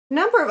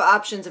Number of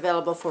options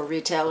available for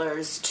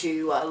retailers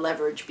to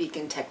leverage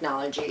beacon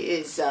technology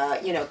is,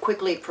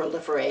 quickly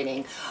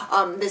proliferating.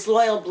 This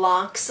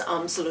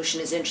LoyalBlocks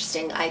solution is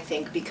interesting, I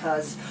think,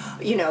 because,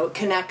 it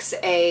connects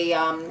a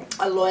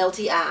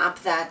loyalty app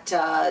that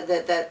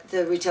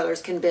the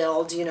retailers can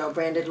build,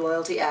 branded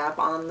loyalty app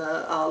on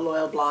the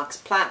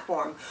LoyalBlocks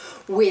platform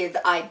with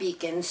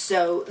iBeacon,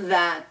 so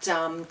that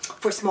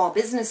for small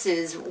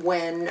businesses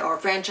or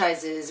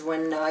franchises,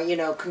 when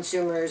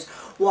consumers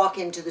walk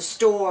into the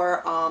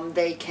store,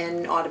 they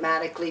can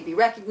automatically be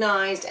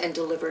recognized and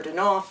delivered an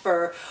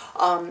offer.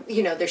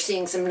 They're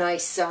seeing some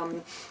nice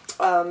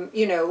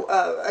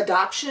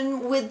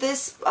adoption with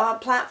this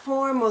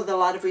platform, with a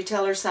lot of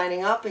retailers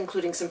signing up,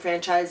 including some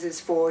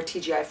franchises for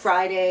TGI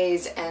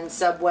Fridays and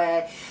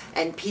Subway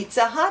and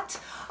Pizza Hut.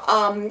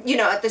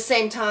 At the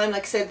same time,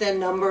 like I said, the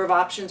number of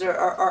options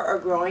are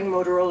growing.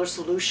 Motorola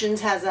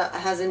Solutions has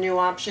a new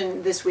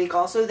option this week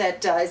also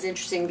that is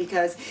interesting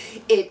because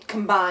it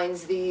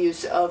combines the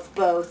use of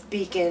both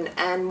beacon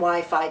and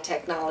Wi-Fi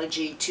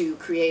technology to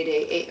create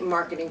a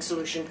marketing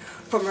solution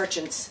for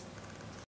merchants